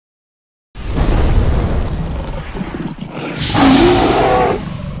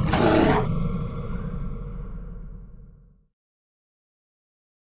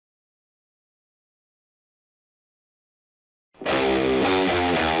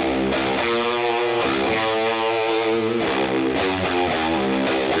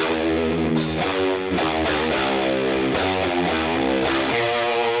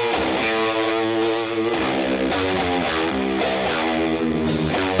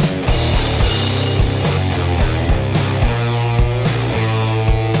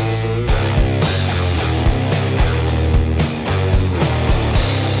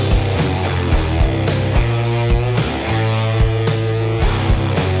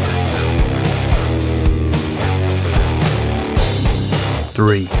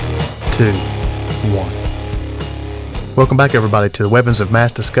3, 2, 1. Welcome back, everybody, to the Weapons of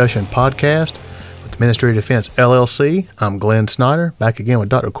Mass Discussion podcast with the Ministry of Defense, LLC. I'm Glenn Snyder, back again with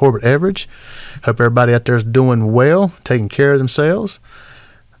Dr. Corbett Everidge. Hope everybody out there is doing well, taking care of themselves.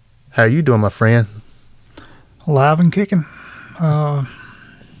 How are you doing, my friend? Alive and kicking. The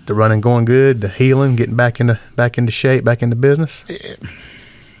running going good, the healing, getting back into shape, back into business?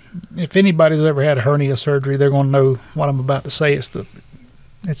 If anybody's ever had a hernia surgery, they're going to know what I'm about to say.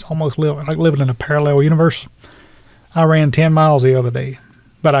 It's almost like living in a parallel universe. I ran 10 miles the other day,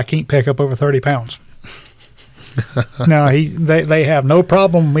 but I can't pick up over 30 pounds. Now, they have no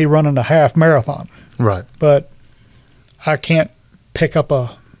problem with me running a half marathon. Right. But I can't pick up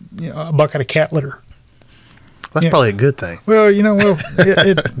a bucket of cat litter. That's probably a good thing. Well,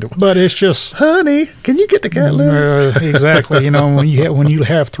 but it's just, honey, can you get the cat litter? Exactly. When you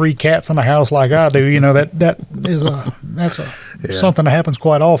have 3 cats in the house like I do, that's something that happens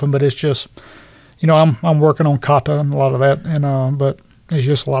quite often. But it's just, I'm working on kata and a lot of that, and but there's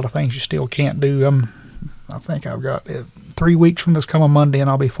just a lot of things you still can't do. I think I've got 3 weeks from this coming Monday, and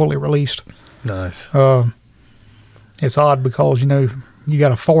I'll be fully released. Nice. It's odd because you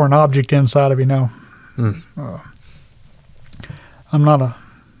got a foreign object inside of you now. I'm a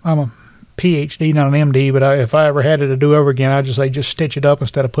PhD, not an MD, but if I ever had it to do over again, I'd just say just stitch it up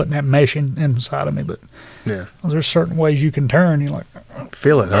instead of putting that mesh inside of me. But yeah, there's certain ways you can turn. You're like,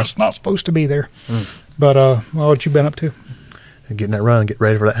 feel it. That's not supposed to be there. But what you been up to? Getting that run, get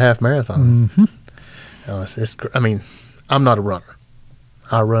ready for that half marathon. Mm-hmm. I'm not a runner.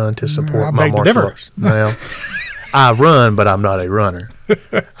 I run to support my beg to martial differ. arts. Well, I run, but I'm not a runner.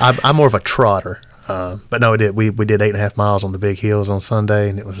 I'm more of a trotter. But no, we did 8.5 miles on the big hills on Sunday,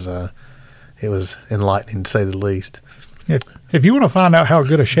 and it was enlightening to say the least. If you want to find out how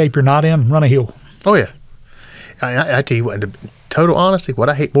good a shape you're not in, run a hill. Oh yeah, I tell you what. In total honesty, what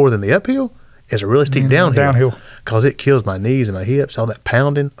I hate more than the uphill is a really steep downhill. Because it kills my knees and my hips. All that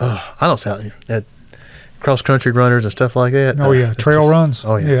pounding. Oh, I don't sound that cross country runners and stuff like that. Oh yeah, trail runs.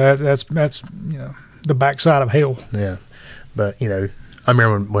 Oh yeah, that's the backside of hell. Yeah, but I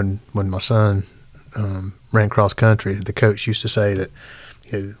remember when my son ran cross country, the coach used to say that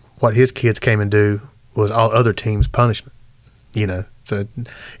what his kids came and do was all other teams' punishment. So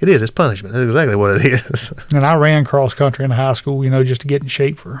it's punishment. That's exactly what it is. And I ran cross country in high school, just to get in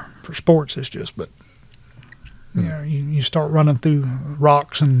shape for sports. It's just, but you start running through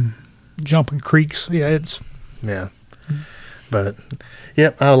rocks and jumping creeks. But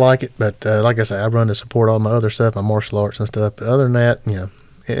I like it. But like I say, I run to support all my other stuff, my martial arts and stuff. But other than that,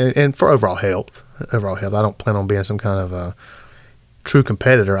 and for overall health, I don't plan on being some kind of a true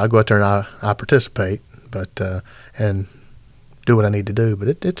competitor. I go out there and I participate, but and do what I need to do.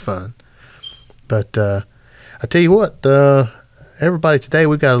 But it's fun. But I tell you what, everybody, today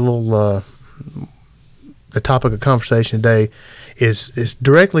we've got a little. The topic of conversation today is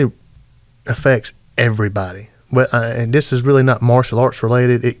directly affects everybody. And this is really not martial arts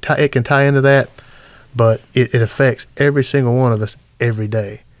related. It can tie into that, but it affects every single one of us every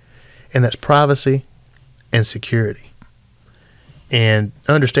day. And that's privacy and security. And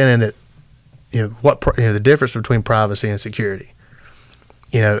understanding that, the difference between privacy and security.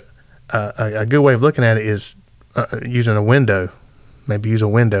 A good way of looking at it is using a window. Maybe use a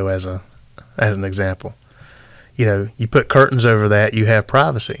window as an example. You put curtains over that, you have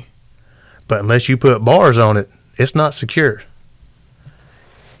privacy. But unless you put bars on it, it's not secure.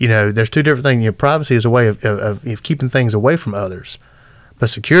 There's two different things. Privacy is a way of keeping things away from others. But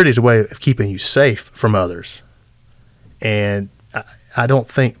security is a way of keeping you safe from others. And I don't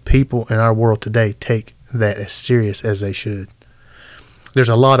think people in our world today take that as serious as they should. There's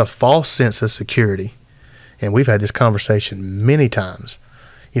a lot of false sense of security. And we've had this conversation many times,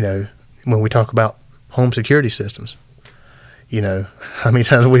 when we talk about home security systems. How many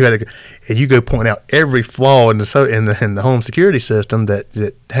times we've had and you go point out every flaw in the home security system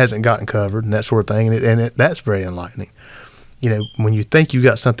that hasn't gotten covered and that sort of thing. And that's very enlightening. When you think you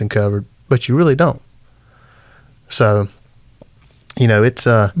got something covered, but you really don't. So, it's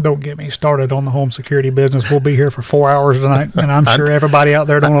don't get me started on the home security business. We'll be here for 4 hours tonight, and I'm sure everybody out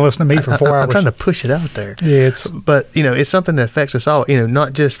there don't want to listen to me for 4 hours. I'm trying to push it out there. Yeah, but it's something that affects us all.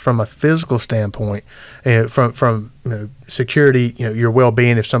 Not just from a physical standpoint, from security. Your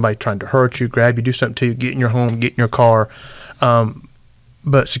well-being. If somebody's trying to hurt you, grab you, do something to you, get in your home, get in your car.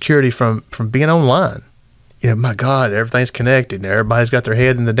 But security from being online. My God, everything's connected. Everybody's got their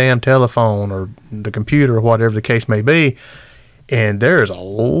head in the damn telephone or the computer or whatever the case may be. And there's a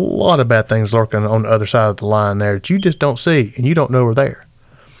lot of bad things lurking on the other side of the line there that you just don't see and you don't know are there.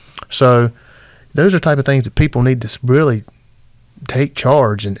 So those are the type of things that people need to really take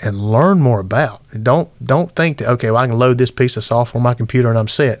charge and learn more about. Don't think that, okay, well, I can load this piece of software on my computer and I'm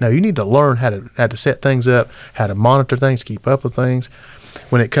set. No, you need to learn how to set things up, how to monitor things, keep up with things.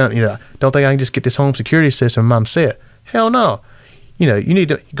 When it comes, don't think I can just get this home security system and I'm set. Hell no. You need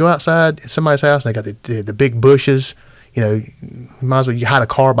to go outside in somebody's house and they got the big bushes. You might as well you hide a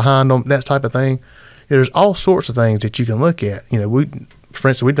car behind them, that type of thing. There's all sorts of things that you can look at. For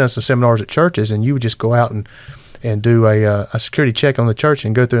instance, we've done some seminars at churches, and you would just go out and do a security check on the church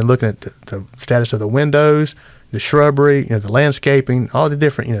and go through and looking at the status of the windows, the shrubbery, the landscaping, all the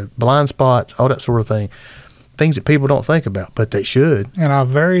different, blind spots, all that sort of thing. Things that people don't think about, but they should. And I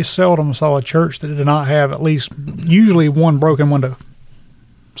very seldom saw a church that did not have at least usually one broken window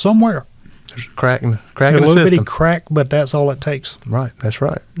somewhere. There's a crack in the a little system. bitty crack, but that's all it takes. Right, that's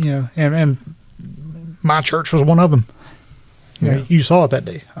right. And my church was one of them. You saw it that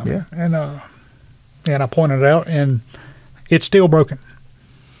day. Yeah. And I pointed it out, and it's still broken.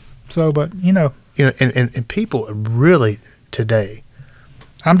 So, but and people really today.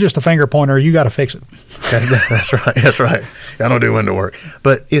 I'm just a finger pointer. You got to fix it. That's right. That's right. I don't do window work,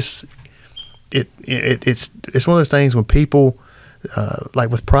 but it's one of those things when people like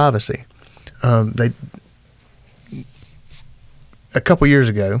with privacy. A couple years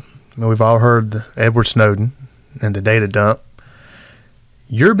ago, we've all heard Edward Snowden and the data dump.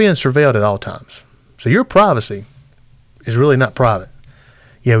 You're being surveilled at all times. So your privacy is really not private.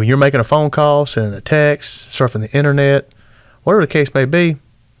 When you're making a phone call, sending a text, surfing the internet, whatever the case may be,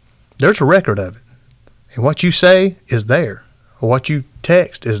 there's a record of it. And what you say is there. Or what you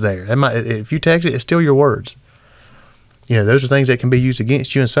text is there. If you text it, it's still your words. Those are things that can be used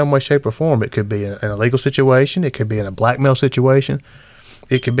against you in some way, shape, or form. It could be in a legal situation. It could be in a blackmail situation.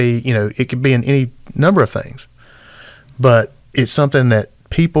 It could be, it could be in any number of things. But it's something that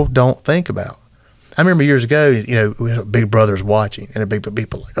people don't think about. I remember years ago, we had Big Brothers watching, and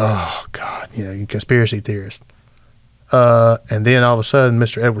people like, oh, God, you conspiracy theorist. And then all of a sudden,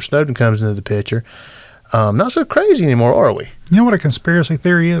 Mr. Edward Snowden comes into the picture. Not so crazy anymore, are we? You know what a conspiracy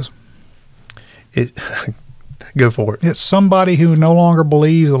theory is? Go for it. It's somebody who no longer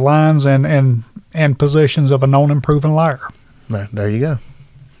believes the lines and positions of a known and proven liar. There you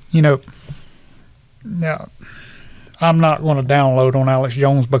go. Now, I'm not going to download on Alex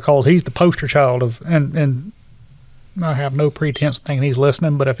Jones because he's the poster child of, and I have no pretense thinking he's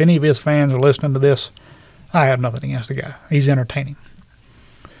listening, but if any of his fans are listening to this, I have nothing against the guy. He's entertaining.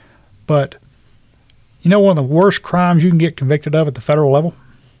 But, one of the worst crimes you can get convicted of at the federal level?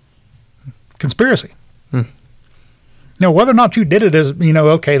 Conspiracy. Whether or not you did it is,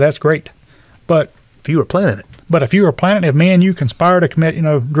 okay, that's great. But if you were planning it. But if you were planning, if me and you conspire to commit,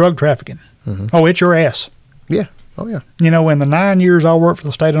 drug trafficking, it's your ass. Yeah. Oh, yeah. In the 9 years I worked for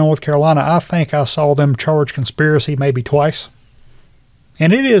the state of North Carolina, I think I saw them charge conspiracy maybe twice.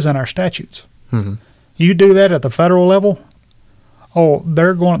 And it is in our statutes. Mm-hmm. You do that at the federal level,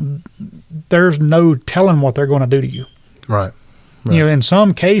 there's no telling what they're going to do to you. Right. In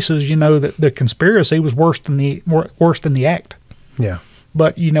some cases, that the conspiracy was worse than the act. Yeah.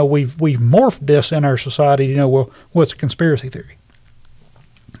 But we've morphed this in our society. What's a conspiracy theory?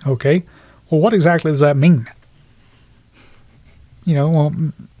 Okay. Well, what exactly does that mean?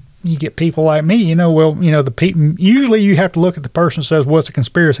 You get people like me. The people. Usually, you have to look at the person who says, "What's a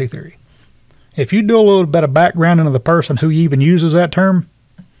conspiracy theory?" If you do a little bit of background into the person who even uses that term,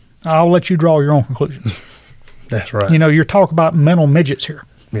 I'll let you draw your own conclusions. That's right. You're talking about mental midgets here.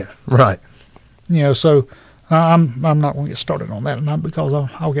 Yeah, right. So I'm not going to get started on that, not because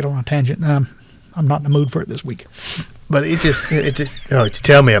I'll get on a tangent. I'm not in the mood for it this week. But it just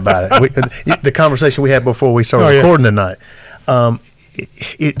tell me about it. The conversation we had before we started recording tonight,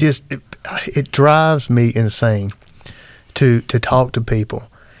 it drives me insane to talk to people,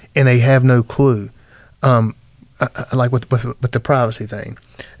 and they have no clue. Like with the privacy thing.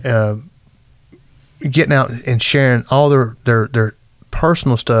 Getting out and sharing all their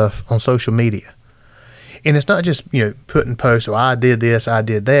personal stuff on social media. And it's not just, putting posts, I did this, I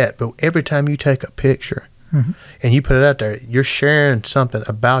did that, but every time you take a picture and you put it out there, you're sharing something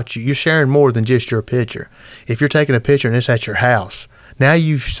about you. You're sharing more than just your picture. If you're taking a picture and it's at your house, now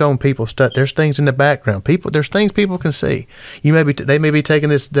you've shown people stuff. There's things in the background. There's things people can see. They may be taking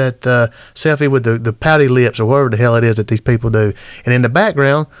that selfie with the pouty lips or whatever the hell it is that these people do. And in the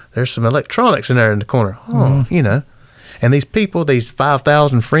background, there's some electronics in there in the corner. And these people, these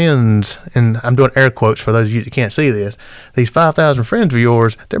 5,000 friends, and I'm doing air quotes for those of you that can't see this, these 5,000 friends of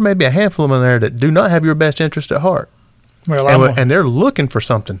yours, there may be a handful of them in there that do not have your best interest at heart. Well, and they're looking for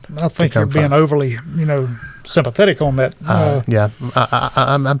something. I think you're being overly, sympathetic on that.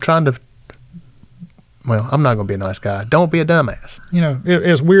 I'm trying to well, I'm not going to be a nice guy. Don't be a dumbass. You know,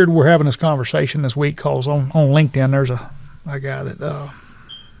 it's weird we're having this conversation this week because on LinkedIn there's a guy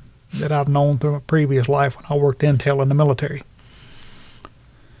that I've known through a previous life when I worked intel in the military.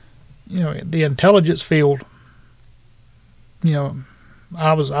 You know, the intelligence field, you know,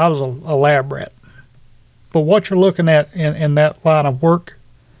 I was a lab rat. But what you're looking at in that line of work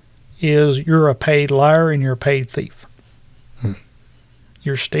is you're a paid liar and you're a paid thief.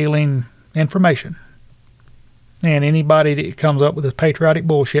 You're stealing information. And anybody that comes up with this patriotic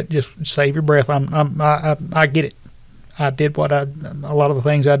bullshit, just save your breath. I get it. I did a lot of the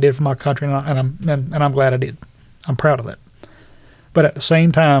things I did for my country, and I'm glad I did. I'm proud of that. But at the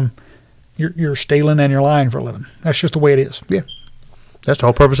same time, you're stealing and you're lying for a living. That's just the way it is. Yeah, that's the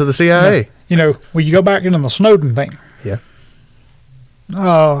whole purpose of the CIA. You know, when you go back into the Snowden thing. Yeah.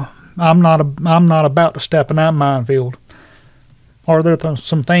 I'm not about to step in that minefield. Are there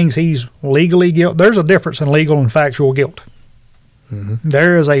some things he's legally guilty? There's a difference in legal and factual guilt. Mm-hmm.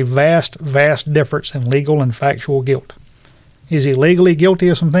 There is a vast, vast difference in legal and factual guilt. Is he legally guilty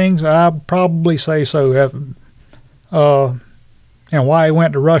of some things? I'd probably say so. And why he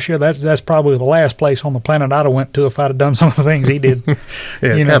went to Russia, that's probably the last place on the planet I'd have went to if I'd have done some of the things he did. Yeah,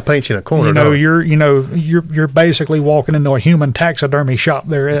 it kind of paints you in a corner. You're basically walking into a human taxidermy shop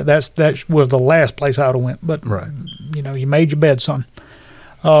there. That was the last place I would have went. But right. You know, you made your bed, son.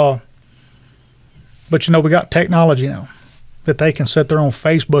 But you know, we got technology now that they can sit there on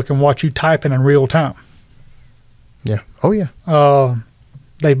Facebook and watch you typing in real time. Yeah. Oh yeah.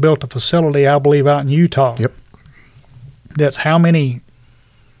 They built a facility, I believe, out in Utah. Yep. That's how many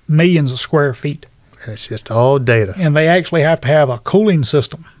millions of square feet. And it's just all data. And they actually have to have a cooling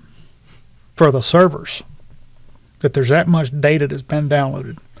system for the servers, that there's that much data that's been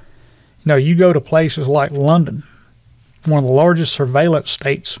downloaded. You know, you go to places like London, one of the largest surveillance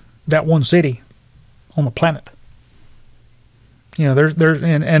states, that one city on the planet. You know,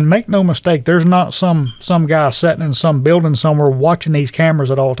 and make no mistake, there's not some guy sitting in some building somewhere watching these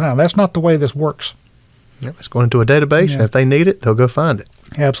cameras at all times. That's not the way this works. Yep, it's going into a database, and if they need it, they'll go find it.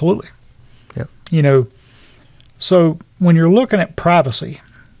 Absolutely. Yep. You know, so when you're looking at privacy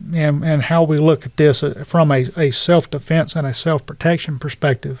and how we look at this from a self-defense and a self-protection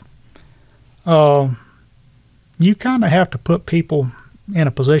perspective, you kind of have to put people in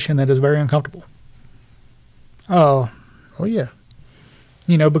a position that is very uncomfortable. Oh, yeah.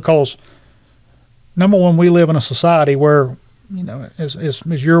 You know, because, number one, we live in a society where, you know, it's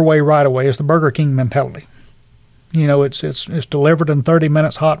your way, right away. It's the Burger King mentality. You know, it's delivered in 30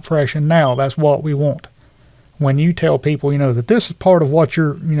 minutes, hot, fresh, and now. That's what we want. When you tell people, you know, that this is part of what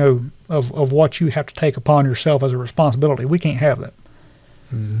you're, you know, of what you have to take upon yourself as a responsibility, we can't have that.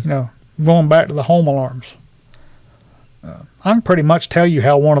 Mm-hmm. You know, going back to the home alarms, I can pretty much tell you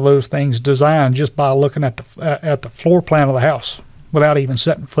how one of those things is designed just by looking at the floor plan of the house without even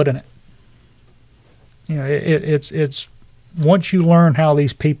setting foot in it. You know, it's once you learn how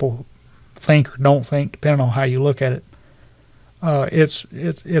these people think or don't think, depending on how you look at it,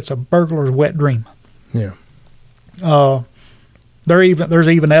 it's a burglar's wet dream. Yeah. There's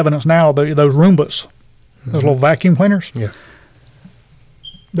even evidence now that those Roombas, those little vacuum cleaners. Yeah.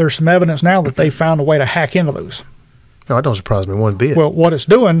 There's some evidence now that they found a way to hack into those. No, that don't surprise me one bit. Well, what it's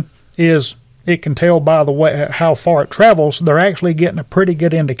doing is it can tell by the way how far it travels. They're actually getting a pretty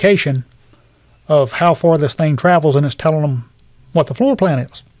good indication of how far this thing travels, and it's telling them what the floor plan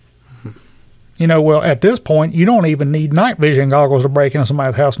is. Mm-hmm. You know, well, at this point, you don't even need night vision goggles to break into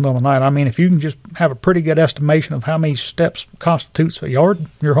somebody's house in the middle of the night. I mean, if you can just have a pretty good estimation of how many steps constitutes a yard,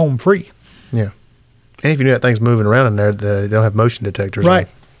 you're home free. Yeah. And if you know that thing's moving around in there, they don't have motion detectors. Right.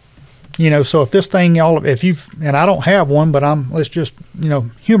 You know, so if this thing, and I don't have one, but let's just, you know,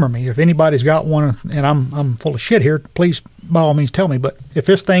 humor me. If anybody's got one and I'm full of shit here, please, by all means, tell me. But if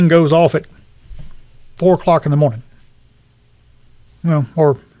this thing goes off at 4 o'clock in the morning, well,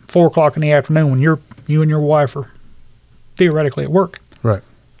 or 4 o'clock in the afternoon when you and your wife are theoretically at work. Right.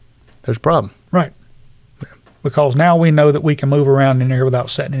 There's a problem. Right. Yeah. Because now we know that we can move around in there without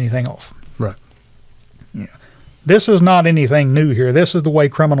setting anything off. Right. Yeah. This is not anything new here. This is the way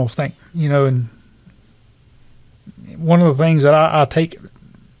criminals think, you know, and one of the things that I take,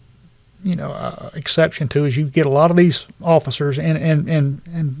 you know, exception to is you get a lot of these officers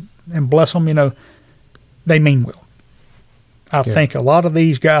and bless them, you know, they mean well. I think a lot of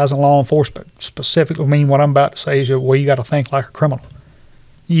these guys in law enforcement specifically mean what I'm about to say is, well, you got to think like a criminal.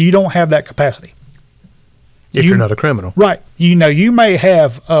 You don't have that capacity. If you're not a criminal. Right. You know, you may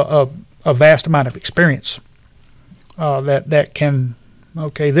have a vast amount of experience that can,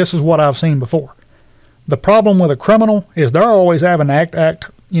 okay, this is what I've seen before. The problem with a criminal is they're always having to act,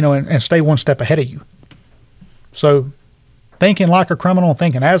 you know, and stay one step ahead of you. So thinking like a criminal and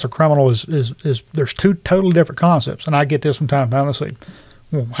thinking as a criminal is there's two totally different concepts. And I get this from time to time. Let's see,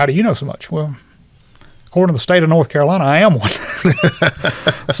 well, how do you know so much? Well, according to the state of North Carolina, I am one.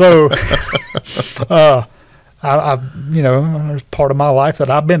 So, I've, there's part of my life that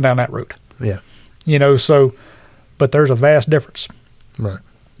I've been down that route. Yeah. So, but there's a vast difference. Right.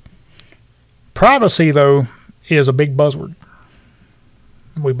 Privacy, though, is a big buzzword.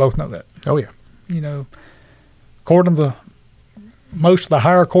 We both know that. Oh, yeah. According to most of the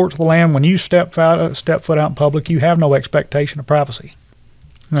higher courts of the land, when you step foot out in public, you have no expectation of privacy.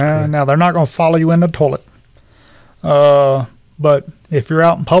 Now, they're not going to follow you in the toilet. But if you're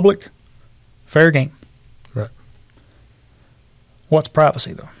out in public, fair game. Right. What's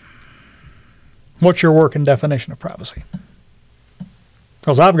privacy, though? What's your working definition of privacy?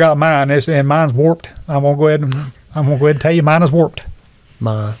 Because I've got mine, and mine's warped. I'm gonna go ahead and tell you mine is warped.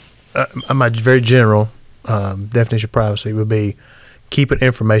 My very general definition of privacy would be keeping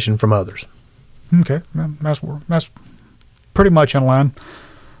information from others. Okay, that's pretty much in line.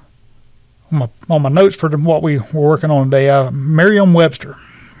 On my notes for what we were working on today, Merriam-Webster,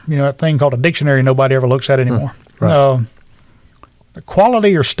 that thing called a dictionary nobody ever looks at anymore. Right. The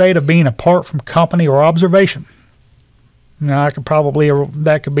quality or state of being apart from company or observation. Now,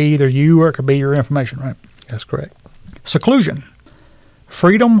 that could be either you or it could be your information, right? That's correct. Seclusion,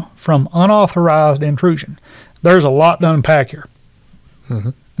 freedom from unauthorized intrusion. There's a lot to unpack here. Mm-hmm.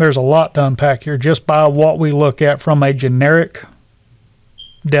 There's a lot to unpack here just by what we look at from a generic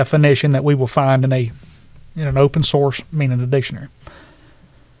definition that we will find in an open source, meaning a dictionary.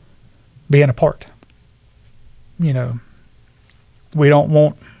 Being apart. We don't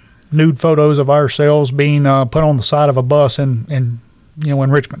want nude photos of ourselves being put on the side of a bus in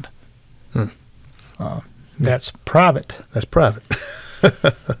Richmond. That's private. That's private.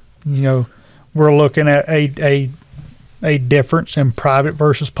 We're looking at a difference in private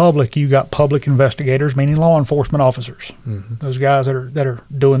versus public. You got public investigators, meaning law enforcement officers. Mm-hmm. Those guys that are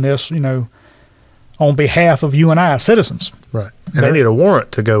doing this, on behalf of you and I, citizens. Right. And they need a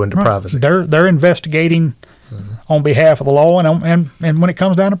warrant to go into privacy. They're investigating on behalf of the law, and when it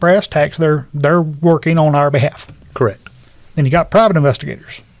comes down to brass tacks, they're working on our behalf. Correct. Then you got private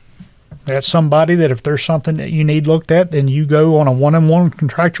investigators. That's somebody that if there's something that you need looked at, then you go on a one-on-one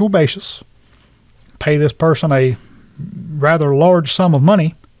contractual basis, pay this person a rather large sum of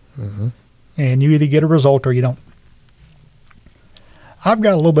money, and you either get a result or you don't. I've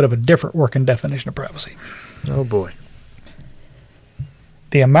got a little bit of a different working definition of privacy. Oh, boy.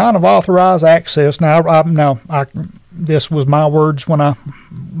 The amount of authorized access. This was my words when I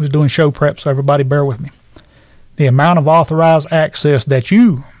was doing show prep, so everybody bear with me. The amount of authorized access that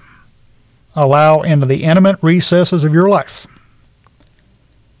you allow into the intimate recesses of your life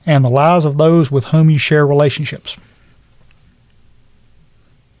and the lives of those with whom you share relationships.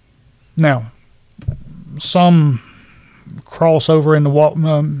 Now, some crossover into what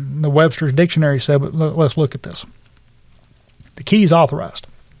the Webster's Dictionary said, but let's look at this. The key is authorized.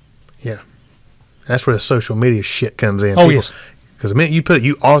 Yeah. That's where the social media shit comes in. Yes. Because the minute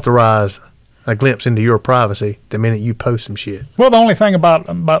you authorize a glimpse into your privacy, the minute you post some shit. Well, the only thing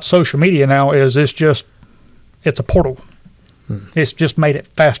about social media now is it's a portal. It's just made it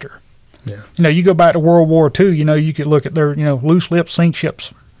faster. Yeah. You go back to World War II, you could look at their, loose lips sink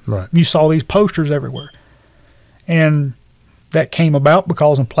ships. Right. You saw these posters everywhere. And that came about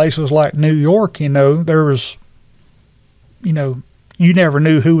because in places like New York, there was, you never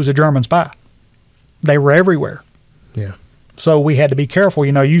knew who was a German spy. They were everywhere. Yeah. So we had to be careful.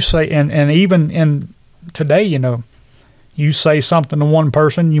 You say, and even in today, you say something to one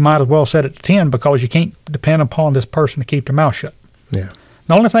person, you might as well set it to 10 because you can't depend upon this person to keep their mouth shut. Yeah.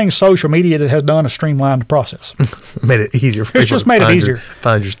 The only thing social media that has done is streamline the process. Made it easier for It's just made it easier.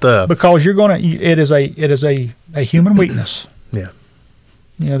 Find your stuff. Because it is a human weakness. Yeah.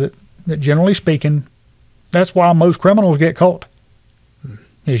 That generally speaking, that's why most criminals get caught.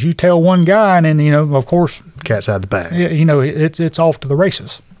 Is you tell one guy and then, of course, cat's out of the bag. It's off to the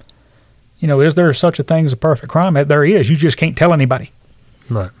races. Is there such a thing as a perfect crime? There is. You just can't tell anybody.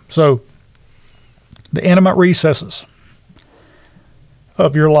 Right. So the intimate recesses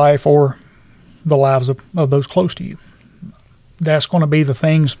of your life or the lives of those close to you, that's going to be the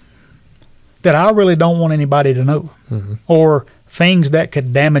things that I really don't want anybody to know, or things that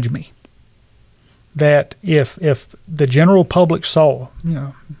could damage me. That if the general public saw,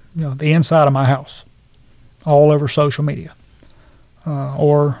 the inside of my house, all over social media,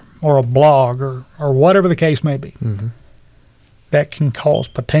 or a blog, or whatever the case may be, that can cause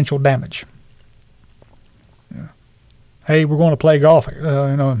potential damage. Hey, we're going to play golf,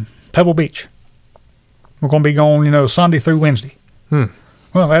 in Pebble Beach. We're going to be going, Sunday through Wednesday.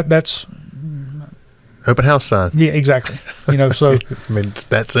 Well, that's open house sign. Yeah, exactly. So I mean, it's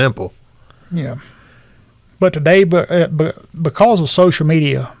that simple. Yeah. But today, because of social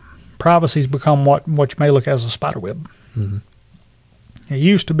media, privacy's become what you may look at as a spider web. It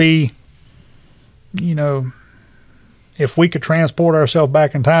used to be, if we could transport ourselves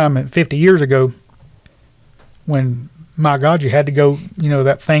back in time 50 years ago, when, my God, you had to go,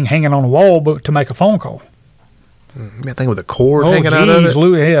 that thing hanging on the wall to make a phone call. That thing with a cord hanging out of it.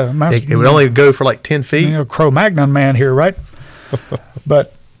 Yeah, it would only go for like 10 feet. Cro-Magnon man here, right?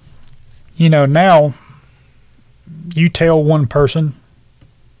 But, now you tell one person,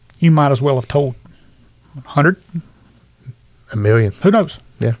 you might as well have told 100. A million. Who knows?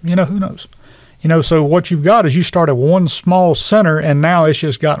 Yeah. Who knows? So what you've got is you start at one small center, and now it's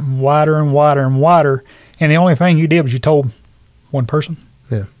just gotten wider and wider and wider. And the only thing you did was you told one person.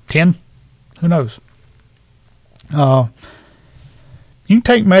 Yeah. 10. Who knows? You can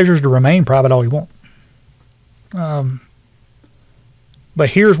take measures to remain private all you want. But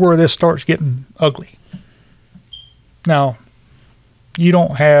here's where this starts getting ugly. Now, you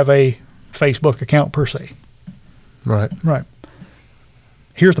don't have a Facebook account per se. Right. Right.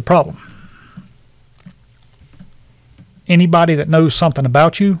 Here's the problem. Anybody that knows something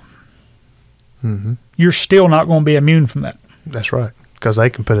about you, you're still not going to be immune from that. That's right, because they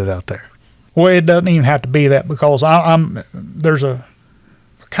can put it out there. Well, it doesn't even have to be that, because there's a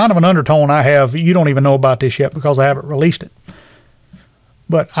kind of an undertone I have. You don't even know about this yet because I haven't released it.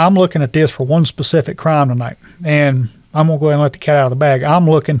 But I'm looking at this for one specific crime tonight, and I'm going to go ahead and let the cat out of the bag. I'm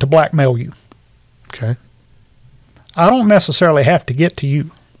looking to blackmail you. Okay. I don't necessarily have to get to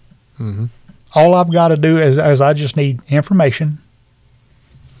you. All I've got to do is I just need information,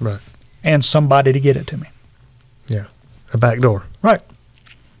 right, and somebody to get it to me. Yeah, a back door. Right.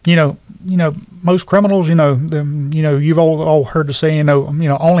 Most criminals, you've all heard the saying,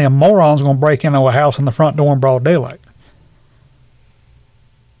 only a moron's going to break into a house in the front door in broad daylight.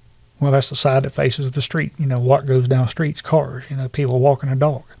 Well, that's the side that faces the street. What goes down streets? Cars. People walking their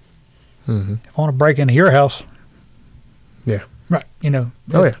dog. If I want to break into your house, yeah, right.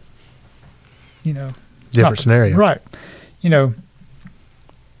 Oh yeah. Different scenario. Right.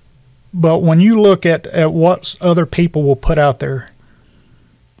 But when you look at what other people will put out there,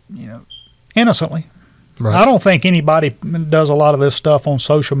 innocently, right. I don't think anybody does a lot of this stuff on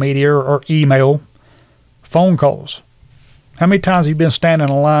social media or email, phone calls. How many times have you been standing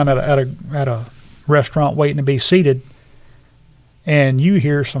in a line at a restaurant waiting to be seated, and you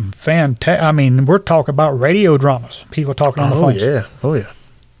hear some we're talking about radio dramas, people talking on the phone. Oh yeah.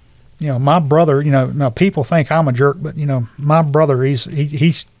 My brother, now people think I'm a jerk, but my brother,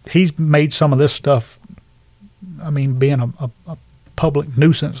 he's made some of this stuff, being a public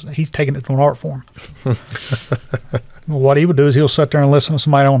nuisance, he's taking it to an art form. Well, what he would do is he'll sit there and listen to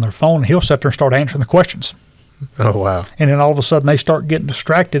somebody on their phone, and he'll sit there and start answering the questions. Oh, wow. And then all of a sudden they start getting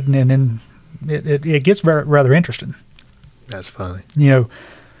distracted, and then it gets rather interesting. That's funny.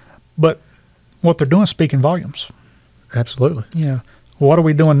 But what they're doing is speaking volumes. Absolutely. What are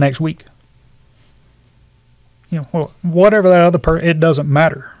we doing next week? Whatever that other person, it doesn't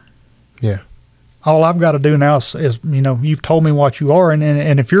matter. Yeah. All I've got to do now is you've told me what you are,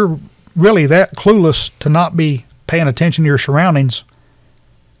 and if you're really that clueless to not be paying attention to your surroundings,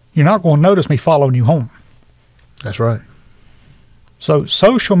 you're not going to notice me following you home. That's right. So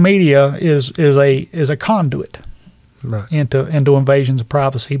social media is a conduit, right, into invasions of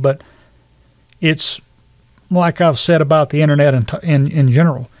privacy, but it's like I've said about the internet in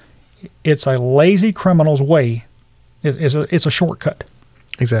general, it's a lazy criminal's way. It's a shortcut.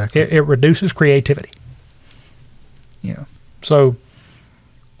 Exactly. It reduces creativity. So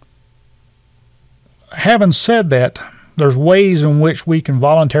having said that, there's ways in which we can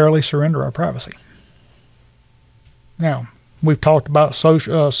voluntarily surrender our privacy. Now, we've talked about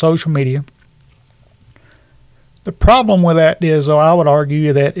social media. The problem with that is, I would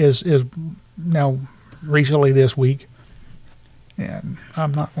argue that is now recently this week, and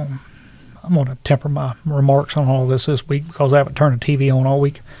I'm going to temper my remarks on all this week because I haven't turned the TV on all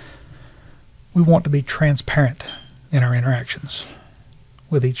week. We want to be transparent in our interactions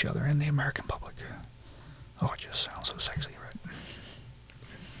with each other and the American public. Oh, it just sounds so sexy, right?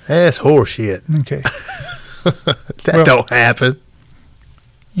 That's horseshit. Okay. That don't happen.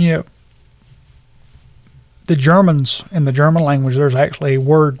 The Germans, in the German language, there's actually a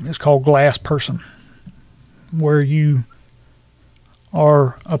word, it's called glass person, where you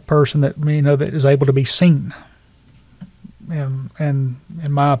are a person that that is able to be seen, and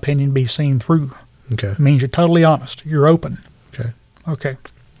in my opinion, be seen through. Okay. It means you're totally honest. You're open. Okay. Okay.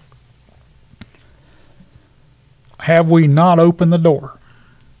 have we not opened the door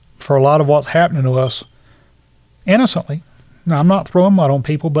for a lot of what's happening to us innocently? Now, I'm not throwing mud on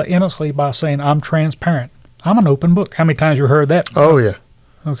people, but innocently by saying I'm transparent. I'm an open book. How many times you heard that? Oh, yeah.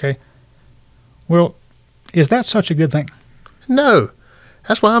 Okay. Well, is that such a good thing? No.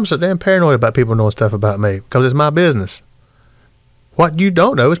 That's why I'm so damn paranoid about people knowing stuff about me, because it's my business. What you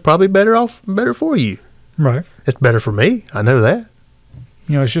don't know is probably better for you. Right. It's better for me. I know that.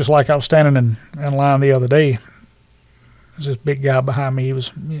 You know, it's just like I was standing in line the other day. There's this big guy behind me. He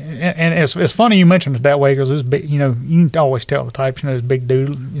was, and it's funny you mentioned it that way, because this big, you know, you can always tell the types. You know, this big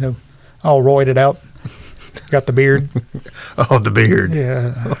dude, you know, all roided out, got the beard. Oh, the beard.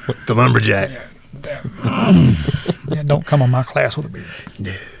 Yeah. The lumberjack. Yeah, don't come on my class with a beard.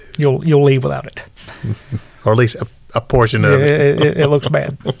 No. You'll leave without it. Or at least a portion of it. It looks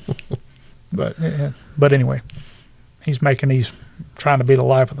bad. But anyway, he's trying to be the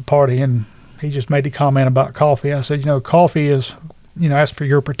life of the party, and he just made the comment about coffee. I said, you know, coffee is, you know, that's for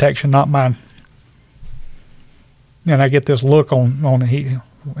your protection, not mine. And I get this look on he,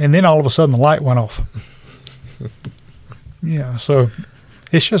 and then all of a sudden the light went off. Yeah, so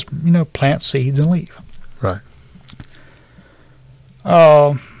it's just, you know, plant seeds and leave. Right.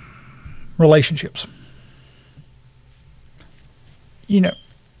 Relationships. You know,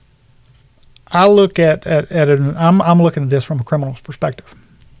 I look at it. I'm looking at this from a criminal's perspective.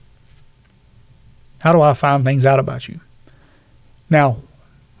 How do I find things out about you? Now,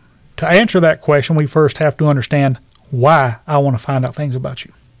 to answer that question, we first have to understand why I want to find out things about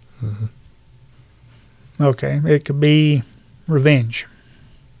you. Mm-hmm. Okay, it could be revenge.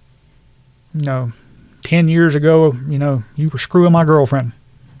 You know, 10 years ago, you know, you were screwing my girlfriend.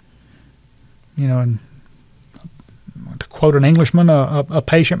 You know, and to quote an Englishman, a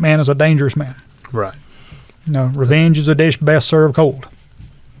patient man is a dangerous man. Right. You know, revenge is a dish best served cold.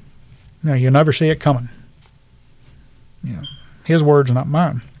 You know, you'll never see it coming. You know, his words, not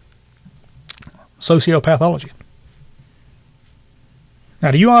mine. Sociopathology.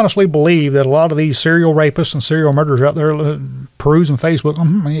 Now, do you honestly believe that a lot of these serial rapists and serial murderers out there perusing Facebook,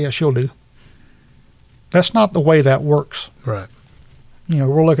 yeah, she'll do? That's not the way that works. Right. You know,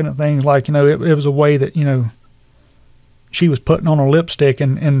 we're looking at things like, you know, it was a way that, you know, she was putting on her lipstick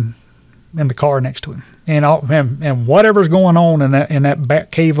in the car next to him. And whatever's going on in that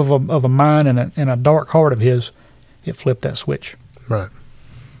back cave of a mind and a dark heart of his, it flipped that switch. Right.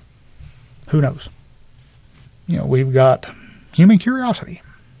 Who knows? You know, we've got human curiosity.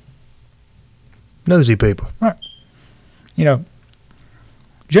 Nosy people. Right. You know,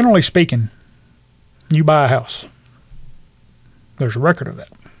 generally speaking, you buy a house. There's a record of that.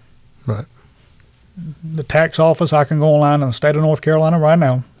 Right. The tax office, I can go online in the state of North Carolina right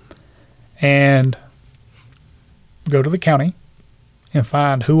now and go to the county and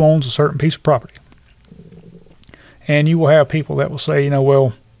find who owns a certain piece of property. And you will have people that will say, you know,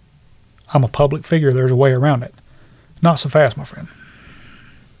 well, I'm a public figure. There's a way around it. Not so fast, my friend.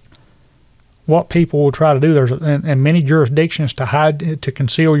 What people will try to do, there's in many jurisdictions to hide, to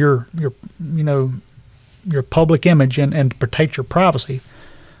conceal your you know, your public image and to protect your privacy.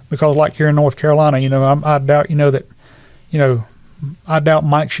 Because like here in North Carolina, you know, I doubt, you know, that, you know, I doubt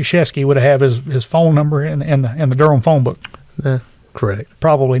Mike Krzyzewski would have his phone number in the Durham phone book. Correct.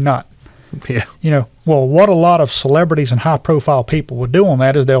 Probably not. Yeah. You know, well, what a lot of celebrities and high-profile people would do on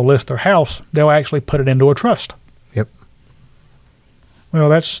that is they'll list their house. They'll actually put it into a trust. Yep. Well,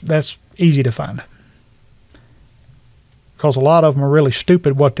 that's easy to find. Because a lot of them are really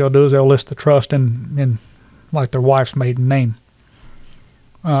stupid. What they'll do is they'll list the trust in like their wife's maiden name.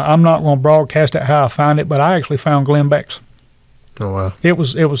 I'm not going to broadcast it how I find it, but I actually found Glenn Beck's. Oh, wow.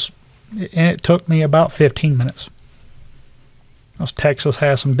 And it took me about 15 minutes. Because Texas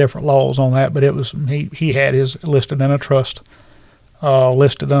has some different laws on that, but he had his listed in a trust,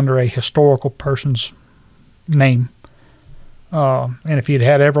 listed under a historical person's name. And if you'd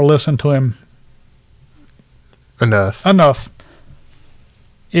had ever listened to him enough,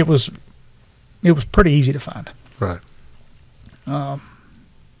 it was pretty easy to find. Right.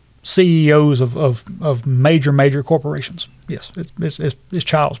 CEOs of major corporations. Yes, it's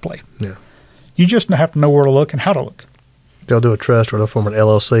child's play. Yeah. You just have to know where to look and how to look. They'll do a trust or they'll form an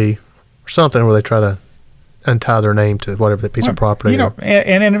LLC or something where they try to untie their name to whatever the piece of property. You know,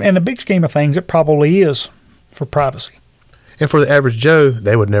 and in the big scheme of things, it probably is for privacy. And for the average Joe,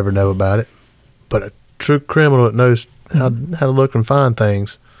 they would never know about it. But a true criminal that knows how to look and find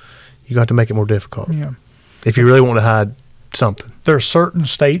things, you got to make it more difficult. Yeah. If you really want to hide something. There are certain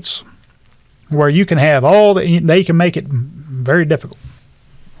states where you can have they can make it very difficult.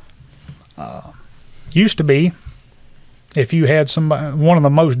 Used to be, If you had somebody, one of the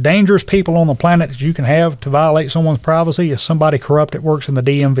most dangerous people on the planet that you can have to violate someone's privacy is somebody corrupt that works in the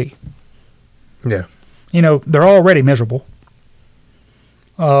DMV. Yeah. You know, they're already miserable.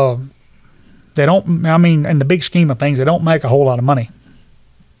 They don't, I mean, in the big scheme of things, they don't make a whole lot of money.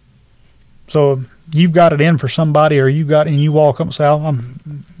 So you've got it in for somebody, or and you walk up and say,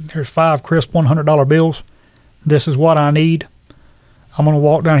 here's 5 crisp $100 bills. This is what I need. I'm going to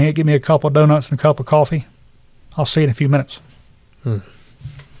walk down here, get me a couple of donuts and a cup of coffee. I'll see you in a few minutes.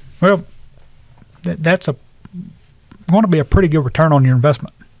 Well, that's going to be a pretty good return on your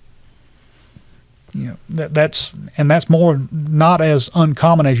investment. You know, that's more not as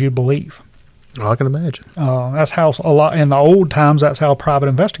uncommon as you believe. I can imagine. That's how a lot in the old times. That's how private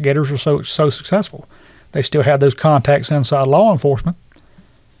investigators were so successful. They still had those contacts inside law enforcement.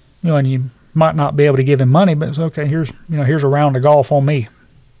 You know, and you might not be able to give him money, but it's okay. Here's a round of golf on me.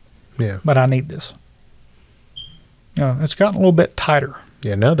 Yeah. But I need this. You know, it's gotten a little bit tighter.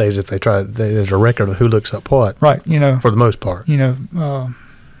 Yeah. Nowadays, if they try, there's a record of who looks up what. Right. You know, for the most part. You know,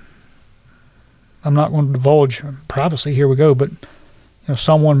 I'm not going to divulge privacy. Here we go. But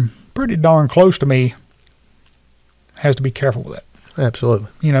someone pretty darn close to me has to be careful with that. Absolutely.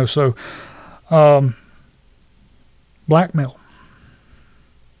 You know, so blackmail.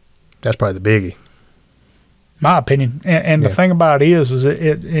 That's probably the biggie. My opinion. And the thing about it is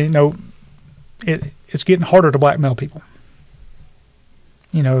it's getting harder to blackmail people.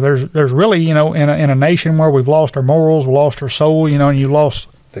 You know, there's really, in a nation where we've lost our morals, we lost our soul, and you lost.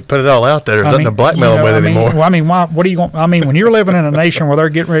 They put it all out there. There's nothing to blackmail them with anymore. Well, I mean, what are you going? I mean, when you're living in a nation where they're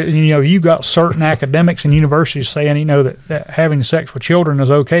getting ready, you've got certain academics and universities saying, that having sex with children is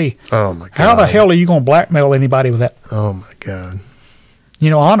okay. Oh my God! How the hell are you going to blackmail anybody with that? Oh my God!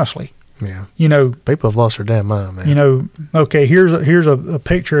 Honestly. Yeah. People have lost their damn mind, man. Okay, here's a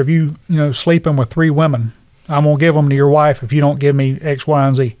picture of you, sleeping with 3 women. I'm gonna give them to your wife if you don't give me X, Y,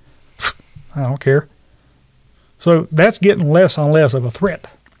 and Z. I don't care. So that's getting less and less of a threat.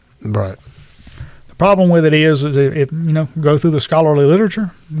 Right. The problem with it is go through the scholarly literature,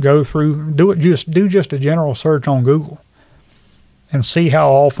 do just a general search on Google, and see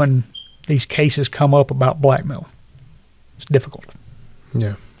how often these cases come up about blackmail. It's difficult.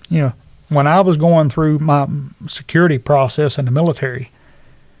 Yeah. When I was going through my security process in the military,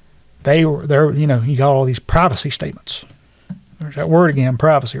 they were there. You got all these privacy statements. There's that word again,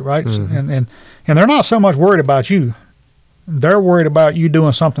 privacy, right? Mm-hmm. And they're not so much worried about you. They're worried about you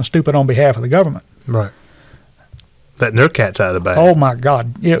doing something stupid on behalf of the government. Right. Letting their cats out of the bag. Oh my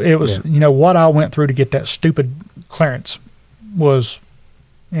God! It was what I went through to get that stupid clearance was,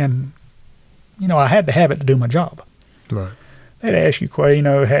 and I had to have it to do my job. Right. They'd ask you,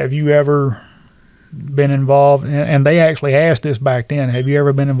 have you ever been involved, and they actually asked this back then, have you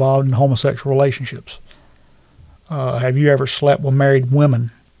ever been involved in homosexual relationships? Have you ever slept with married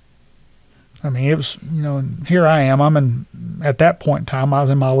women? I mean, it was, and here I am. At that point in time, I was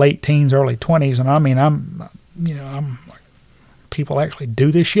in my late teens, early 20s, and I'm like, people actually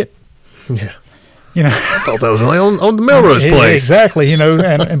do this shit? Yeah. I thought that was only on the Melrose place. Exactly,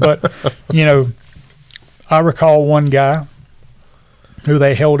 but I recall one guy who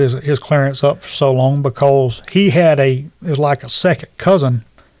they held his clearance up for so long because he had it was like a second cousin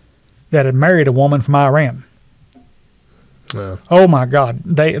that had married a woman from Iran. Oh my God,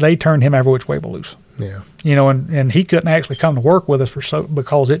 they turned him every which way but loose. Yeah. And he couldn't actually come to work with us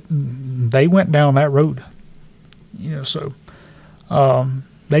because they went down that road. So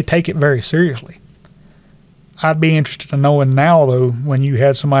they take it very seriously. I'd be interested in knowing now, though, when you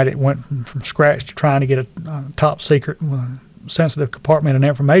had somebody that went from scratch to trying to get a top secret sensitive compartment of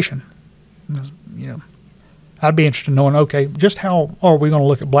information, I'd be interested in knowing, okay, just how are we going to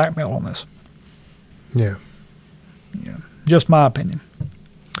look at blackmail on this? Yeah. Just my opinion.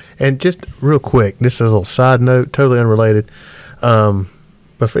 And just real quick, this is a little side note, totally unrelated.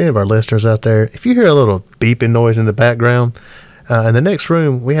 But for any of our listeners out there, if you hear a little beeping noise in the background, in the next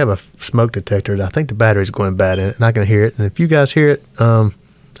room, we have a smoke detector. I think the battery's going bad in it, and I can hear it. And if you guys hear it, I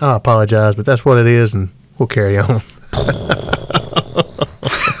apologize, but that's what it is, and we'll carry on.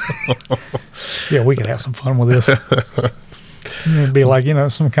 Yeah, we could have some fun with this. It'd be like,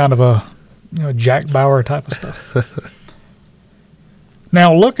 some kind of a Jack Bauer type of stuff.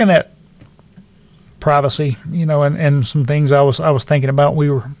 Now, looking at privacy, and some things I was thinking about, we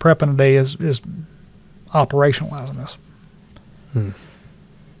were prepping today is operationalizing this.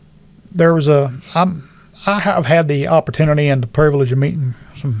 There was I have had the opportunity and the privilege of meeting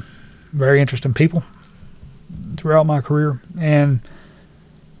some very interesting people throughout my career, and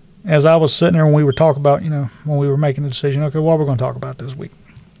as I was sitting there when we were talking about, when we were making the decision, okay, what we're going to talk about this week,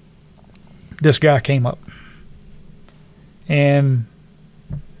 this guy came up, And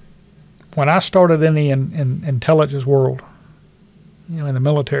when I started in the intelligence world, in the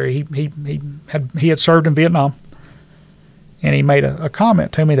military, he had served in Vietnam, and he made a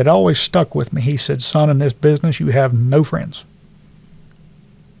comment to me that always stuck with me. He said, "Son, in this business, you have no friends.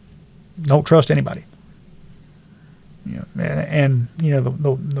 Don't trust anybody." And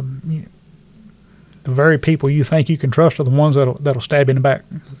the very people you think you can trust are the ones that'll stab you in the back.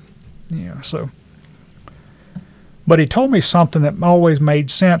 So. But he told me something that always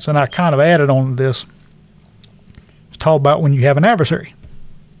made sense, and I kind of added on to this. It's talk about when you have an adversary,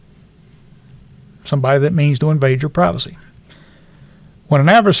 somebody that means to invade your privacy. When an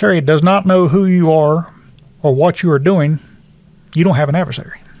adversary does not know who you are or what you are doing, you don't have an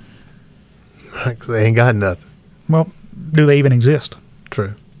adversary. They ain't got nothing. Well, do they even exist?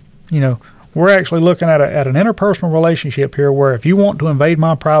 True. We're actually looking at an interpersonal relationship here where if you want to invade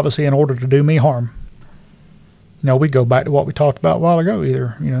my privacy in order to do me harm, we go back to what we talked about a while ago.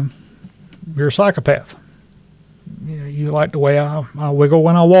 Either, you're a psychopath. You like the way I wiggle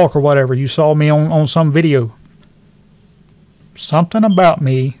when I walk or whatever. You saw me on some video. Something about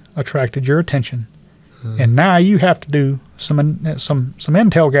me attracted your attention. And now you have to do some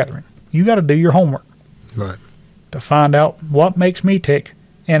intel gathering. You got to do your homework. Right. To find out what makes me tick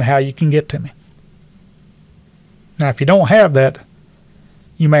and how you can get to me. Now, if you don't have that,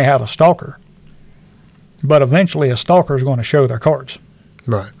 you may have a stalker. But eventually a stalker is going to show their cards.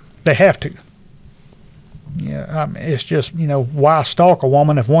 Right. They have to. It's just, why stalk a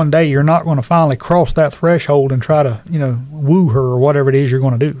woman if one day you're not going to finally cross that threshold and try to, woo her or whatever it is you're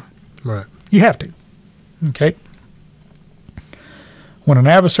going to do. Right. You have to. Okay? When an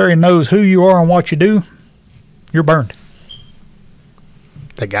adversary knows who you are and what you do, you're burned.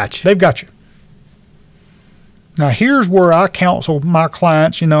 They got you. They've got you. Now, here's where I counsel my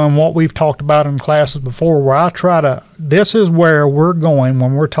clients, and what we've talked about in classes before, where I try to, this is where we're going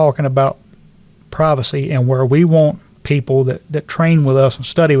when we're talking about privacy and where we want people that train with us and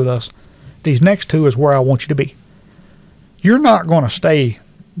study with us. These next two is where I want you to be. You're not going to stay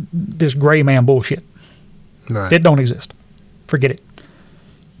this gray man bullshit. Right. It don't exist. Forget it.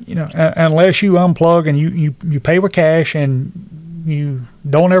 Unless you unplug and you pay with cash and you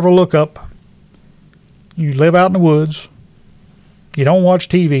don't ever look up, you live out in the woods, you don't watch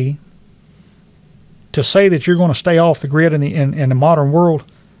TV, to say that you're going to stay off the grid in the modern world,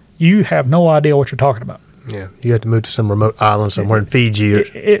 you have no idea what you're talking about. Yeah, you have to move to some remote island somewhere in Fiji.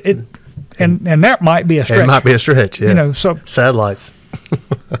 And that might be a stretch. It might be a stretch, yeah. So satellites.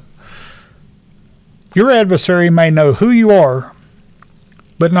 Your adversary may know who you are,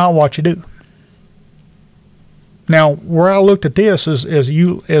 but not what you do. Now, where I looked at this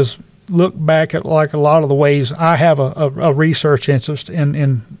is look back at like a lot of the ways I have a research interest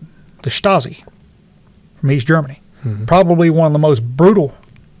in the Stasi from East Germany. Mm-hmm. Probably one of the most brutal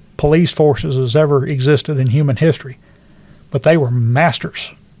police forces has ever existed in human history. But they were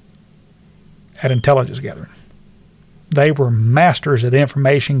masters at intelligence gathering. They were masters at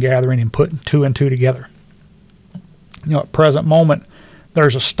information gathering and putting two and two together. At present moment,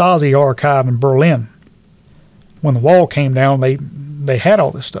 there's a Stasi archive in Berlin. When the wall came down, they had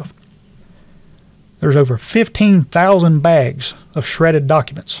all this stuff. There's over 15,000 bags of shredded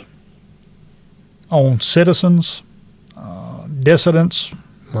documents on citizens, dissidents.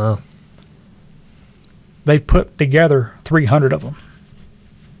 Wow. They've put together 300 of them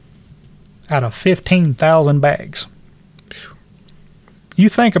out of 15,000 bags. You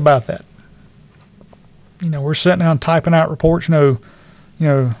think about that. We're sitting down typing out reports.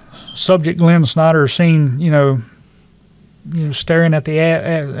 Subject Glenn Snyder is seen, staring at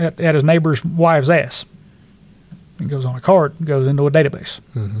at his neighbor's wife's ass. It goes on a card, goes into a database.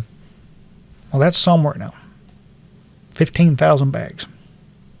 Mm-hmm. Well, that's somewhere now. 15,000 bags.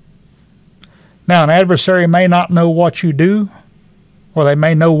 Now, an adversary may not know what you do, or they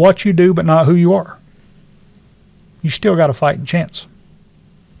may know what you do but not who you are. You still got a fighting chance.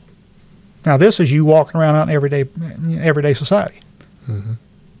 Now, this is you walking around out in everyday society. Mm-hmm.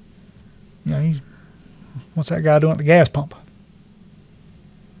 What's that guy doing at the gas pump?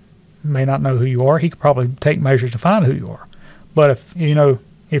 You may not know who you are. He could probably take measures to find who you are. But if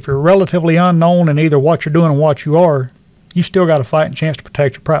you're relatively unknown in either what you're doing and what you are, you still got a fighting chance to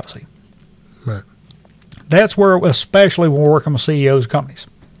protect your privacy. Right. That's where, especially when we're working with CEOs of companies,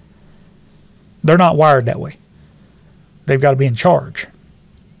 they're not wired that way. They've got to be in charge.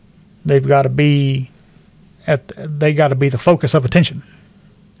 They've got to be the focus of attention.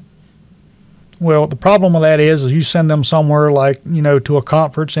 Well, the problem with that is you send them somewhere like, to a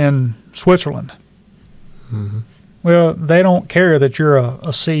conference in Switzerland. Mm-hmm. Well, they don't care that you're a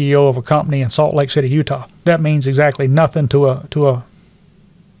CEO of a company in Salt Lake City, Utah. That means exactly nothing to a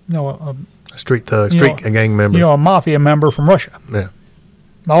street thug, a gang member. A mafia member from Russia. Yeah.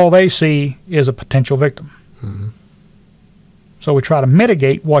 All they see is a potential victim. Mm-hmm. So we try to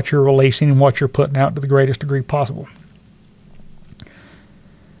mitigate what you're releasing and what you're putting out to the greatest degree possible.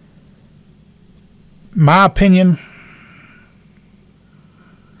 My opinion,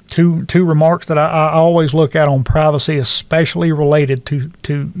 two remarks that I always look at on privacy, especially related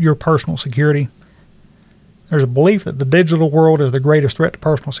to your personal security. There's a belief that the digital world is the greatest threat to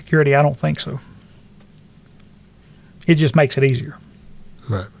personal security. I don't think so. It just makes it easier.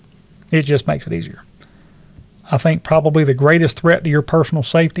 Right. It just makes it easier. I think probably the greatest threat to your personal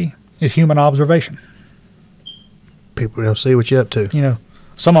safety is human observation. People don't see what you're up to.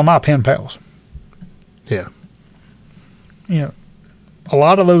 Some of my pen pals. Yeah. A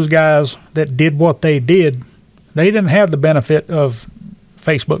lot of those guys that did what they did, they didn't have the benefit of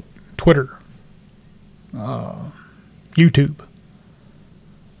Facebook, Twitter, YouTube.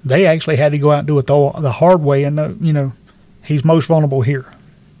 They actually had to go out and do it the hard way, and he's most vulnerable here.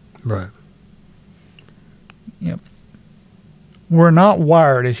 Right. We're not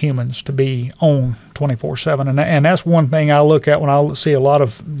wired as humans to be on 24/7, and that's one thing I look at when I see a lot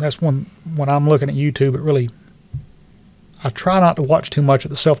of. When I'm looking at YouTube, it really. I try not to watch too much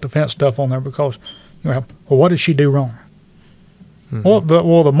of the self-defense stuff on there because, what did she do wrong? Mm-hmm.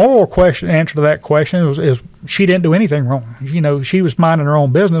 The moral answer to that question is she didn't do anything wrong. She was minding her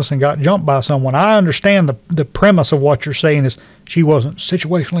own business and got jumped by someone. I understand the premise of what you're saying is she wasn't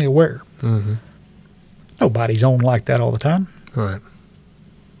situationally aware. Mm-hmm. Nobody's on like that all the time. Right.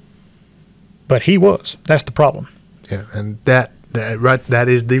 But he was. That's the problem. Yeah, and that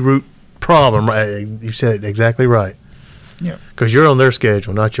is the root problem. Right? You said it exactly right. Yeah. Because you're on their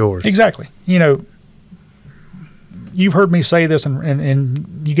schedule, not yours. Exactly. You've heard me say this,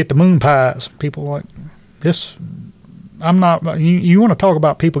 and you get the moon pies. People like this. I'm not. You want to talk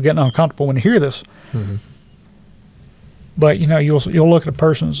about people getting uncomfortable when you hear this. Mm-hmm. But you'll look at a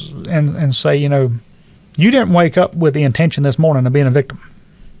person and say, you didn't wake up with the intention this morning of being a victim.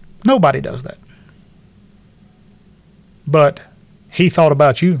 Nobody does that. But he thought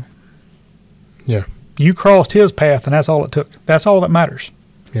about you. Yeah. You crossed his path, and that's all it took. That's all that matters.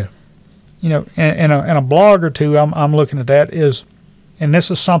 Yeah. And a blog or two I'm looking at that is, and this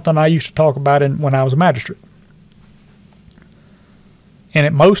is something I used to talk about when I was a magistrate. And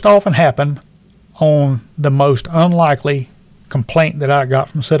it most often happened on the most unlikely complaint that I got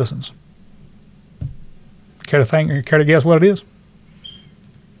from citizens. Care to guess what it is?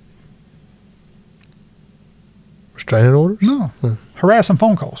 Restraining orders? No. Harassing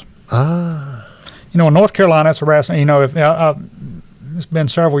phone calls. Ah. In North Carolina, it's harassing. It's been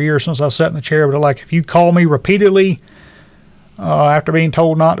several years since I sat in the chair, but if you call me repeatedly after being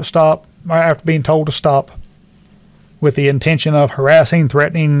told not to stop, after being told to stop, with the intention of harassing,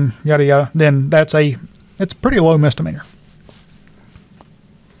 threatening, yada yada, then it's a pretty low misdemeanor.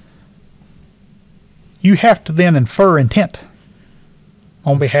 You have to then infer intent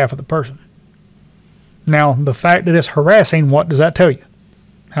on behalf of the person. Now, the fact that it's harassing, what does that tell you?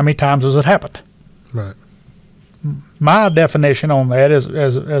 How many times has it happened? Right. My definition on that as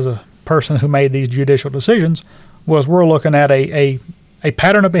a person who made these judicial decisions was we're looking at a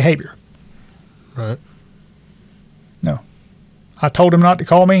pattern of behavior. Right. No. I told him not to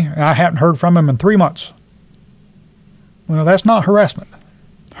call me, and I haven't heard from him in 3 months. Well, that's not harassment.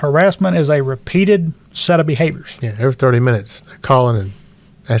 Harassment is a repeated set of behaviors. Yeah, every 30 minutes they're calling and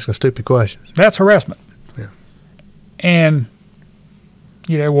asking stupid questions. That's harassment. Yeah. And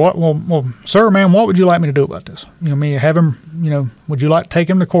what? Well, sir, ma'am, what would you like me to do about this? Me have him. Would you like to take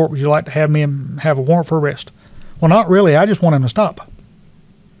him to court? Would you like to have me have a warrant for arrest? Well, not really. I just want him to stop.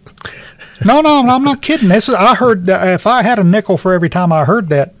 No, I'm not kidding. I heard that if I had a nickel for every time I heard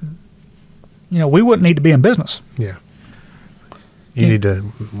that, we wouldn't need to be in business. Yeah. You need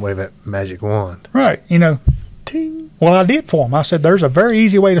to wave that magic wand. Right. Ting. Well, I did for him. I said, there's a very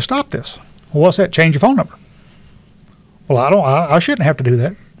easy way to stop this. Well, what's that? Change your phone number. Well, I shouldn't have to do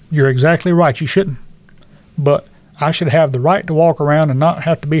that. You're exactly right. You shouldn't. But I should have the right to walk around and not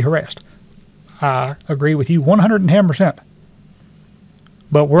have to be harassed. I agree with you 110%.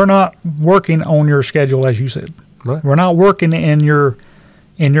 But we're not working on your schedule, as you said. Right. We're not working in your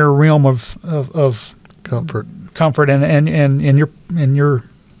realm of comfort and in your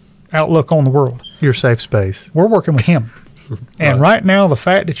outlook on the world. Your safe space. We're working with him. And right now, the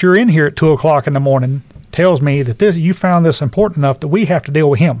fact that you're in here at 2 o'clock in the morning tells me that you found this important enough that we have to deal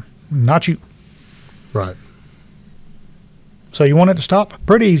with him, not you. Right. So you want it to stop?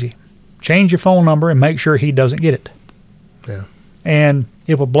 Pretty easy. change your phone number and make sure he doesn't get it. Yeah. And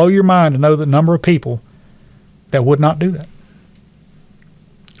it will blow your mind to know the number of people that would not do that.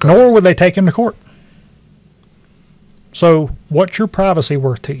 Nor would they take him to court. So what's your privacy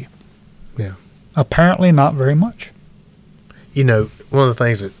worth to you? Yeah. Apparently not very much. You know, one of the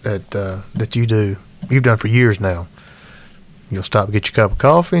things that you've done for years now, you'll stop and get your cup of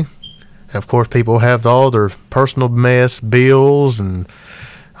coffee. And of course, people have all their personal mess, bills, and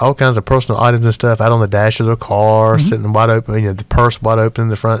all kinds of personal items and stuff out on the dash of their car, sitting wide open, the purse wide open in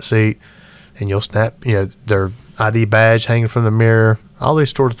the front seat, and you'll snap, their ID badge hanging from the mirror, all these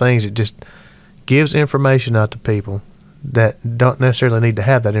sort of things. It just gives information out to people that don't necessarily need to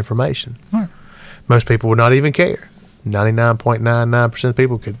have that information. Right. Most people would not even care. 99.99% of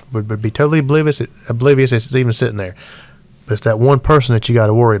people would be totally oblivious it's even sitting there. But it's that one person that you got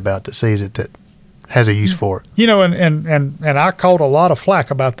to worry about that sees it, that has a use for it. And I caught a lot of flack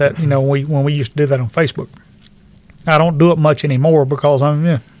about that, when we used to do that on Facebook. I don't do it much anymore because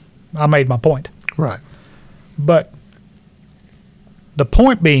I made my point. Right. But the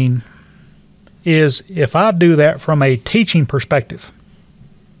point being is, if I do that from a teaching perspective,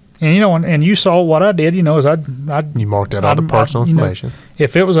 and and you saw what I did, is you marked out all the personal information.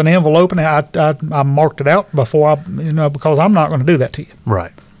 If it was an envelope and I marked it out before because I'm not going to do that to you.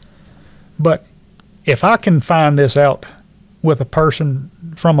 Right. But if I can find this out with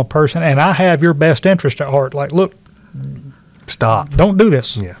from a person, and I have your best interest at heart, like, look, stop, don't do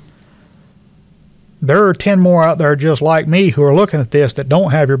this. Yeah. There are 10 more out there just like me who are looking at this that don't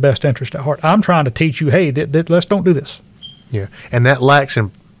have your best interest at heart. I'm trying to teach you, hey, let's don't do this. Yeah, and that lacks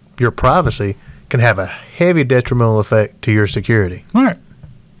in your privacy can have a heavy detrimental effect to your security. All right.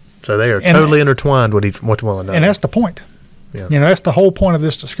 So they are totally intertwined with one another. And that's the point. Yeah. That's the whole point of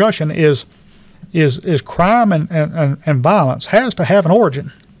this discussion is crime and violence has to have an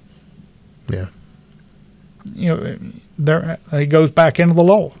origin. Yeah. It goes back into the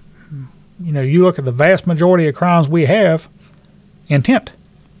law. You look at the vast majority of crimes we have, intent.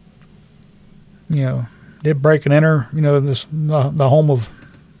 Did break and enter, the home of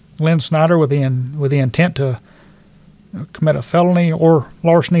Lynn Snyder with the intent to commit a felony or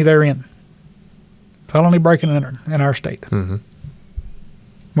larceny therein. Felony breaking and entering in our state. Mm-hmm.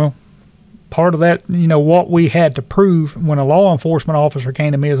 Well, part of that, what we had to prove when a law enforcement officer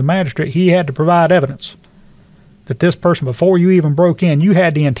came to me as a magistrate, he had to provide evidence that this person, before you even broke in, you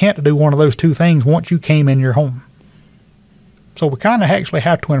had the intent to do one of those two things once you came in your home. So we kind of actually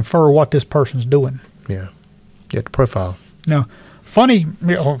have to infer what this person's doing. Yeah. You have to profile. Now, funny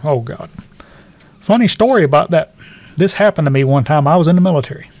story about that. This happened to me one time. I was in the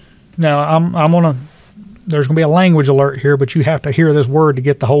military. Now, there's going to be a language alert here, but you have to hear this word to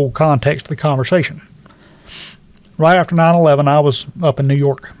get the whole context of the conversation. Right after 9/11, I was up in New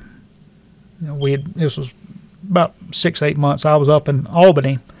York. This was about 6-8 months. I was up in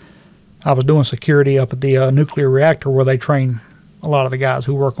Albany. I was doing security up at the nuclear reactor where they train a lot of the guys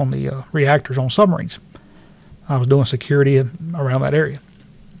who work on the reactors on submarines. I was doing security around that area.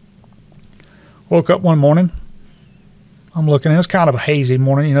 Woke up one morning. I'm looking, it's kind of a hazy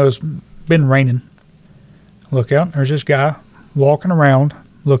morning. It's been raining. Look out, there's this guy walking around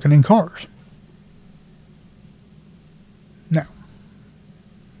looking in cars. Now,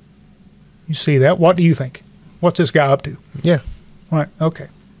 you see that? What do you think? What's this guy up to? Yeah. All right, okay.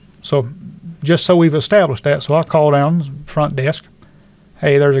 So just so we've established that, so I called down the front desk.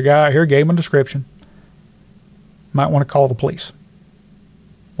 Hey, there's a guy out here, gave him a description. Might want to call the police.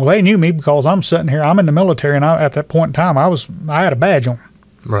 Well, they knew me because I'm sitting here. I'm in the military, and at that point in time, I had a badge on.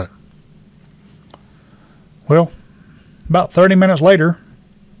 Right. Well, about 30 minutes later,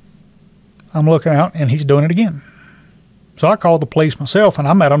 I'm looking out, and he's doing it again. So I called the police myself, and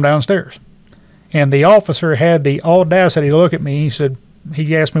I met him downstairs. And the officer had the audacity to look at me.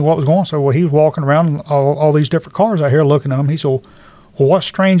 He asked me what was going on. So, well, he was walking around all these different cars out here looking at them. He said, well, what's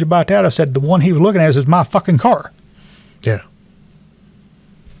strange about that? I said, the one he was looking at is my fucking car. Yeah.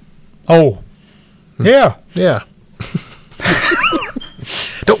 Oh. Yeah. Yeah.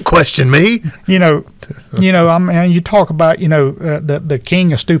 Don't question me. You talk about, the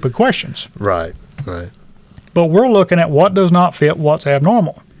king of stupid questions. Right, right. But we're looking at what does not fit, what's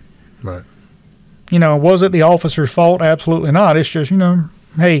abnormal. Right. Was it the officer's fault? Absolutely not. It's just,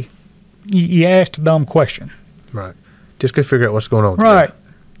 hey, you asked a dumb question. Right. Just go figure out what's going on. Right.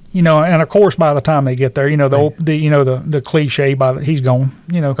 And of course, by the time they get there, the cliche he's gone.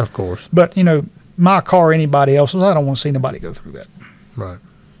 Of course. But my car, anybody else's, I don't want to see nobody go through that. Right.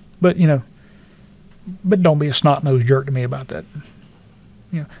 But but don't be a snot-nosed jerk to me about that.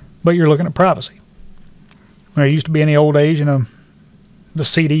 But you're looking at privacy. There used to be in the old days, the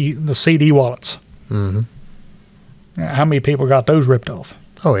CD wallets. Mm-hmm. How many people got those ripped off?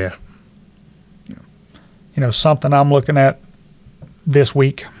 Oh, yeah. Something I'm looking at this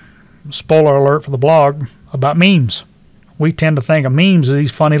week, spoiler alert for the blog, about memes. We tend to think of memes as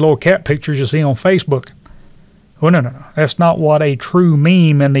these funny little cat pictures you see on Facebook. Well, no. That's not what a true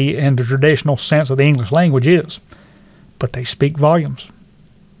meme in the traditional sense of the English language is. But they speak volumes.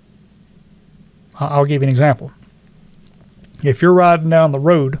 I'll give you an example. If you're riding down the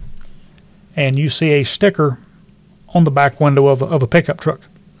road and you see a sticker on the back window of a pickup truck,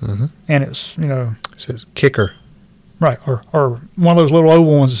 mm-hmm. and it's, it says kicker. Right, or one of those little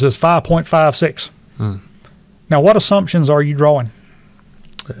oval ones that says 5.56. Mm. Now, what assumptions are you drawing?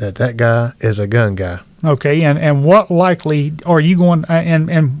 That guy is a gun guy. Okay, and what likely are you going,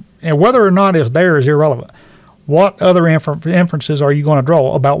 and whether or not it's there is irrelevant. What other inferences are you going to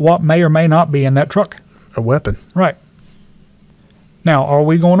draw about what may or may not be in that truck? A weapon. Right. Now, are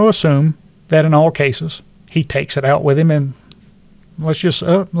we going to assume that in all cases he takes it out with him, and let's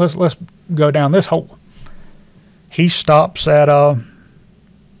go down this hole. He stops at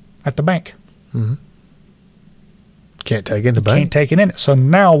the bank. Mm-hmm. Can't take it in the bank. Can't take it in it. So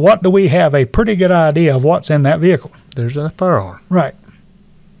now what do we have? A pretty good idea of what's in that vehicle. There's a firearm. Right.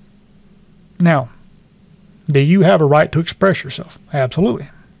 Now, do you have a right to express yourself? Absolutely.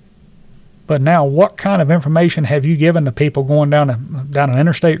 But now what kind of information have you given to people going down an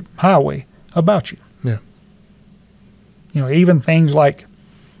interstate highway about you? Yeah. Even things like,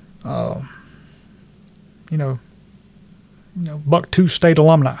 Buck-2 State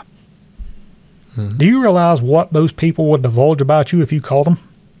alumni. Mm-hmm. Do you realize what those people would divulge about you if you call them?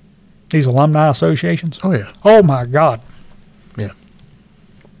 These alumni associations? Oh, yeah. Oh, my God. Yeah.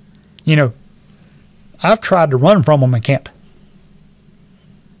 I've tried to run from them and can't.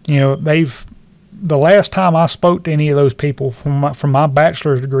 The last time I spoke to any of those people from my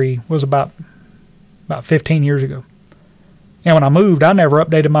bachelor's degree was about 15 years ago. And when I moved, I never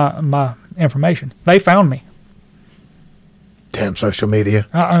updated my information. They found me. Damn social media.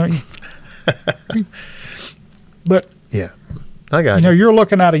 But yeah, I got you. You're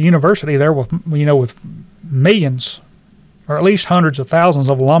looking at a university there with millions, or at least hundreds of thousands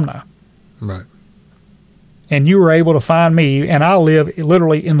of alumni. Right. And you were able to find me, and I live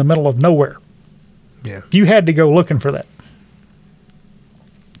literally in the middle of nowhere. Yeah. You had to go looking for that.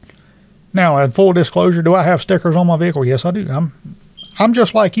 Now, in full disclosure, do I have stickers on my vehicle? Yes, I do. I'm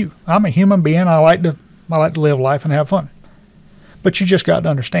just like you. I'm a human being. I like to live life and have fun. But you just got to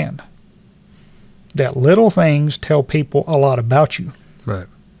understand that little things tell people a lot about you. Right.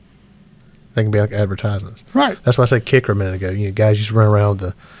 They can be like advertisements. Right. That's why I said kicker a minute ago. Guys just run around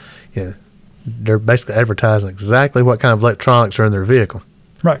with they're basically advertising exactly what kind of electronics are in their vehicle.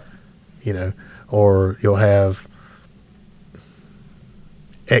 Right. Or you'll have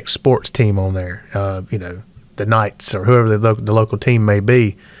X sports team on there, the Knights or whoever the local team may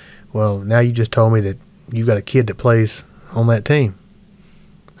be. Well, now you just told me that you've got a kid that plays on that team.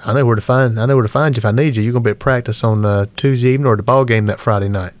 I know where to find you if I need you. You're going to be at practice on Tuesday evening or the ball game that Friday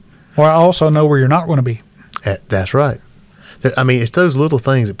night. Well, I also know where you're not going to be. That's right. It's those little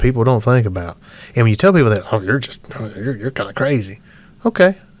things that people don't think about. And when you tell people that, you're kind of crazy.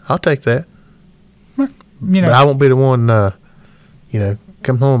 Okay, I'll take that. But I won't be the one,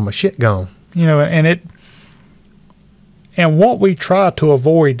 come home with my shit gone. And what we try to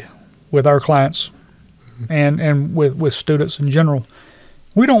avoid with our clients and with students in general,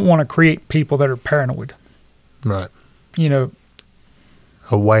 we don't want to create people that are paranoid. Right.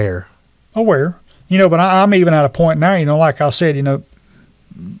 Aware. But I'm even at a point now, like I said, with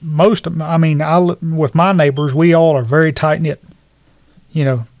my neighbors, we all are very tight-knit.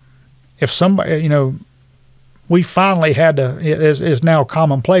 If somebody, we finally had to, it is now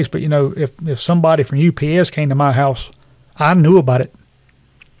commonplace, but, if somebody from UPS came to my house, I knew about it.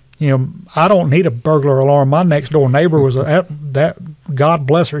 I don't need a burglar alarm. My next door neighbor was that God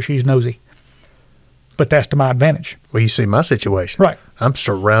bless her, she's nosy. But that's to my advantage. Well, you see my situation. Right. I'm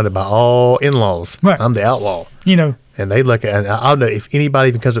surrounded by all in-laws. Right. I'm the outlaw. And they look at, and I'll know if anybody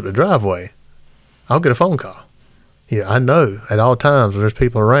even comes up the driveway, I'll get a phone call. I know at all times when there's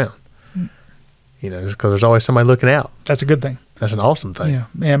people around. Because there's always somebody looking out. That's a good thing. That's an awesome thing. Yeah.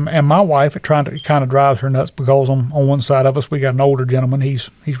 And my wife, it kind of drives her nuts because on one side of us, we got an older gentleman. He's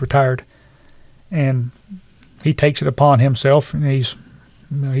retired. And he takes it upon himself, and he's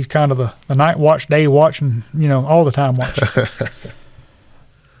kind of the night watch, day watch, and, all the time watch.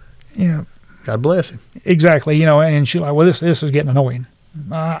 God bless him. Exactly. And she's like, well, this is getting annoying.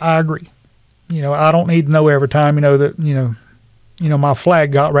 I agree. I don't need to know every time, that, my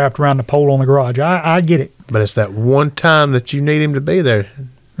flag got wrapped around the pole on the garage. I get it. But it's that one time that you need him to be there.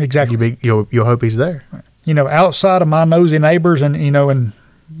 Exactly. You'll hope he's there. Outside of my nosy neighbors and I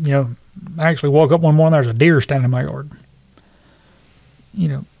actually woke up one morning, there's a deer standing in my yard.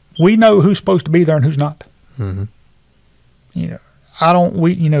 We know who's supposed to be there and who's not. Mm-hmm. Yes,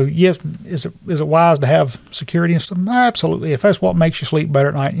 is it wise to have security and stuff? Absolutely. If that's what makes you sleep better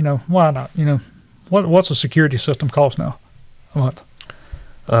at night, why not? What's a security system cost now a month?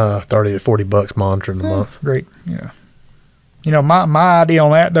 $30 to $40 monitoring a month. Great. My idea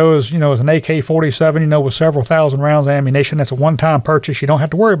on that though is, is an AK-47, with several thousand rounds of ammunition. That's a one-time purchase. You don't have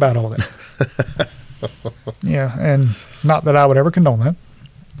to worry about all that. Yeah, and not that I would ever condone that.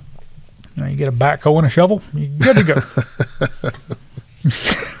 You get a backhoe and a shovel, you're good to go.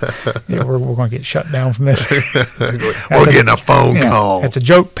 Yeah, we're going to get shut down from this. We're getting a phone call. It's a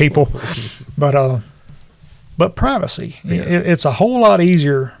joke, people. But privacy, it's a whole lot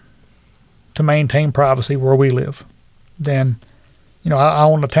easier to maintain privacy where we live than, I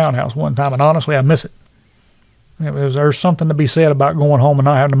owned a townhouse one time, and honestly, I miss it. There's something to be said about going home and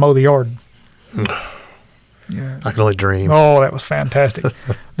not having to mow the yard. Yeah. I can only dream. Oh, that was fantastic.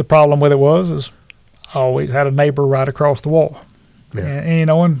 The problem with it is I always had a neighbor right across the wall. Yeah.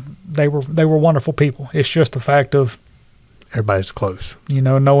 And they were wonderful people. It's just the fact of everybody's close.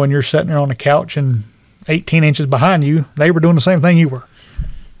 Knowing you're sitting there on the couch and 18 inches behind you, they were doing the same thing you were.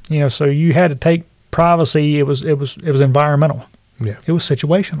 So you had to take privacy. It was environmental. Yeah. It was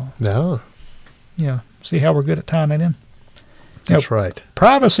situational. No. See how we're good at tying that in. That's right.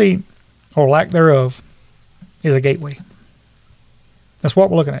 Privacy, or lack thereof, is a gateway. That's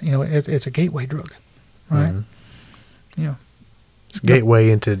what we're looking at. It's a gateway drug, right? Mm-hmm. It's a gateway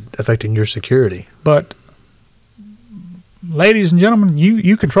into affecting your security. But, ladies and gentlemen,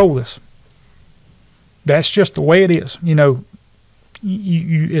 you control this. That's just the way it is.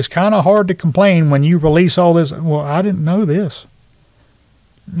 It's kind of hard to complain when you release all this. Well, I didn't know this.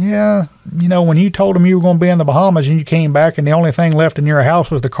 Yeah, when you told them you were going to be in the Bahamas and you came back and the only thing left in your house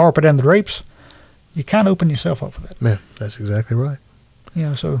was the carpet and the drapes, you kind of open yourself up for that. Yeah, that's exactly right.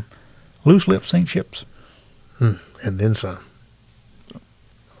 So loose lips ain't ships. And then some.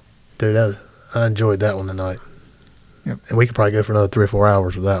 Dude, I enjoyed that one tonight. Yep. And we could probably go for another 3 or 4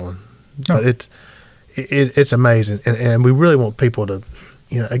 hours with that one. But it's amazing. And we really want people to,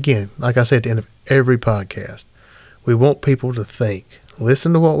 again, like I said at the end of every podcast, we want people to think,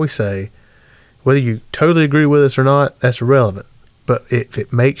 listen to what we say. Whether you totally agree with us or not, that's irrelevant. But if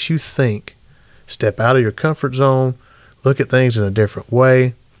it makes you think, step out of your comfort zone, look at things in a different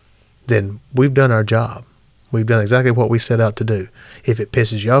way, then we've done our job. We've done exactly what we set out to do. If it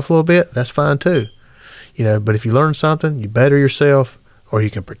pisses you off a little bit, that's fine too. But if you learn something, you better yourself, or you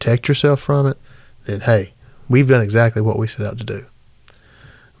can protect yourself from it, then hey, we've done exactly what we set out to do.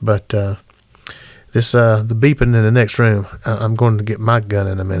 But the beeping in the next room, I'm going to get my gun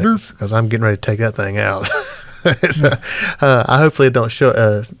in a minute because I'm getting ready to take that thing out. So, hopefully it don't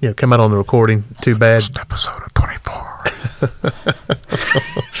show, come out on the recording too bad. First episode of 24.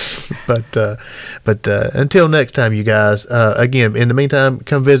 But until next time, you guys, again, in the meantime,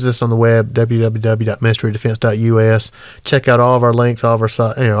 come visit us on the web, www.ministrydefense.us. Check out all of our links, all of our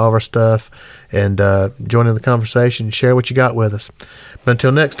stuff, and join in the conversation. Share what you got with us. But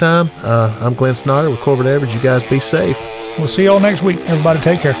until next time, I'm Glenn Snyder with Corporate Average. You guys be safe. We'll see you all next week. Everybody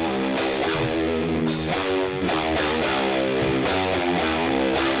take care.